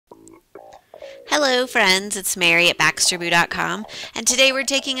Hello friends, it's Mary at BaxterBoo.com, and today we're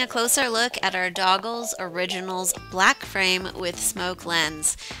taking a closer look at our Doggles Originalz black frame with smoke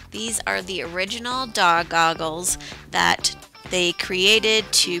lens. These are the original dog goggles that they created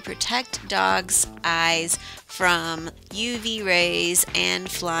to protect dogs' eyes from UV rays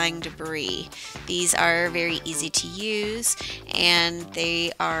and flying debris. These are very easy to use and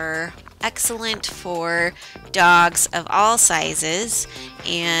they are excellent for dogs of all sizes,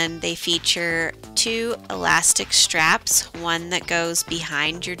 and they feature two elastic straps, one that goes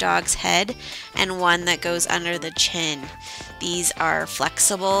behind your dog's head and one that goes under the chin. These are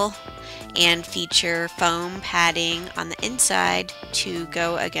flexible and feature foam padding on the inside to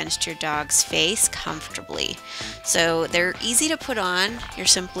go against your dog's face comfortably. So they're easy to put on. You're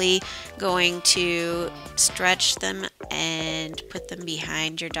simply going to stretch them and put them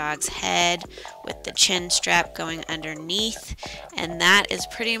behind your dog's head with the chin strap going underneath, and that is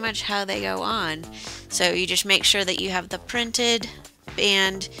pretty much how they go on. So you just make sure that you have the printed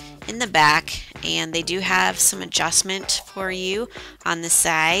band in the back, and they do have some adjustment for you on the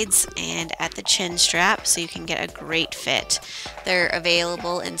sides and at the chin strap so you can get a great fit. They're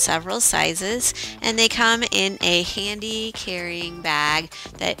available in several sizes, and they come in a handy carrying bag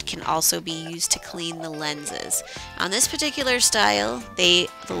that can also be used to clean the lenses. On this particular style, the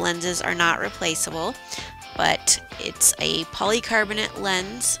lenses are not replaceable, but it's a polycarbonate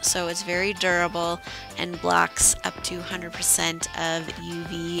lens, so it's very durable and blocks up to 100% of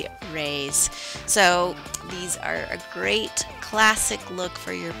UV rays. So these are a great classic look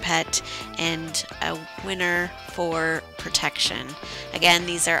for your pet and a winner for protection. Again,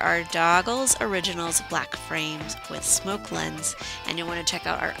 these are our Doggles Originalz black frames with smoke lens, and you'll want to check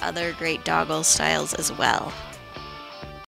out our other great Doggles styles as well.